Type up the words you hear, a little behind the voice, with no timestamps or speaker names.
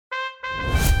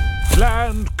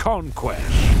Land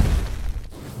conquest.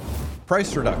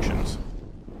 Price reductions.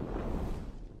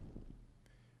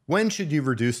 When should you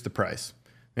reduce the price?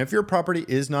 Now, if your property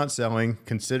is not selling,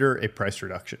 consider a price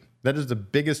reduction. That is the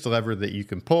biggest lever that you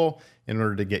can pull in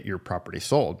order to get your property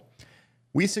sold.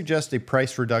 We suggest a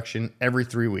price reduction every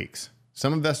 3 weeks.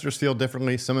 Some investors feel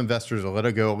differently. Some investors will let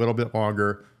it go a little bit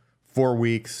longer, 4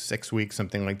 weeks, 6 weeks,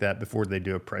 something like that before they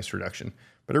do a price reduction.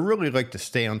 But I really like to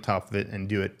stay on top of it and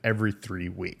do it every 3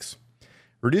 weeks.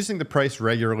 Reducing the price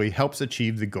regularly helps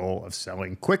achieve the goal of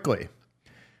selling quickly.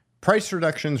 Price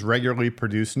reductions regularly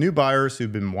produce new buyers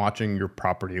who've been watching your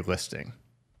property listing.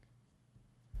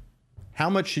 How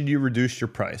much should you reduce your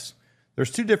price? There's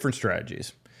two different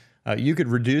strategies. You could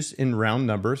reduce in round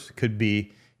numbers. Could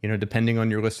be, depending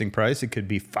on your listing price, it could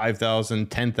be $5,000,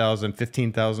 $10,000,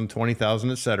 $15,000,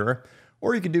 $20,000, etc.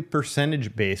 Or you could do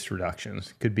percentage-based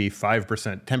reductions. Could be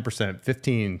 5%, 10%,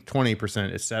 15%,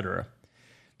 20%, etc.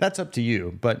 That's up to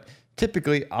you, but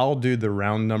typically I'll do the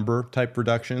round number type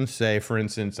reduction. Say, for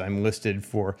instance, I'm listed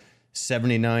for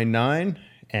 $79,900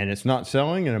 and it's not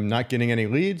selling and I'm not getting any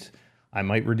leads. I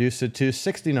might reduce it to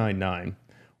 $69,900,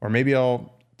 or maybe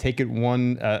I'll take it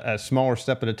a smaller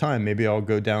step at a time. Maybe I'll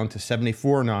go down to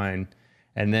 $74,900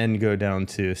 and then go down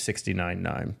to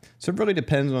 $69,900. So it really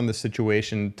depends on the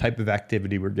situation, type of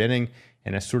activity we're getting,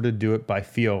 and I sort of do it by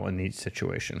feel in each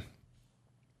situation.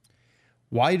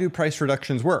 Why do price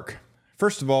reductions work?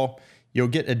 First of all, you'll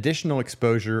get additional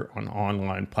exposure on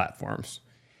online platforms.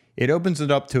 It opens it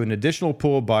up to an additional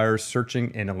pool of buyers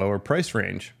searching in a lower price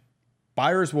range.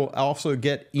 Buyers will also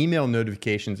get email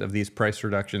notifications of these price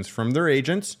reductions from their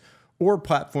agents or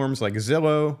platforms like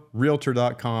Zillow,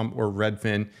 Realtor.com, or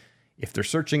Redfin. If they're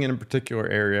searching in a particular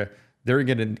area, they're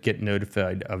going to get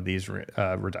notified of these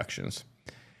reductions.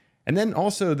 And then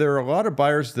also there are a lot of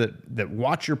buyers that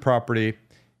watch your property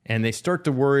and they start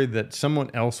to worry that someone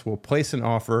else will place an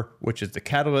offer, which is the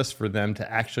catalyst for them to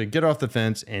actually get off the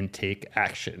fence and take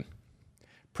action.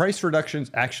 Price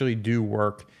reductions actually do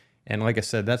work. And like I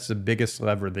said, that's the biggest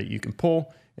lever that you can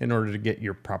pull in order to get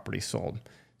your property sold.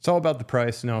 It's all about the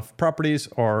price. Now, if properties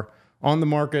are on the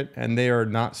market and they are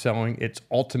not selling, it's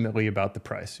ultimately about the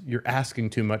price. You're asking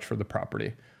too much for the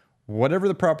property. Whatever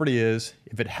the property is,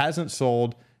 if it hasn't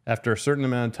sold after a certain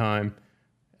amount of time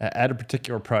at a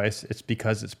particular price, it's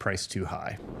because it's priced too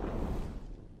high.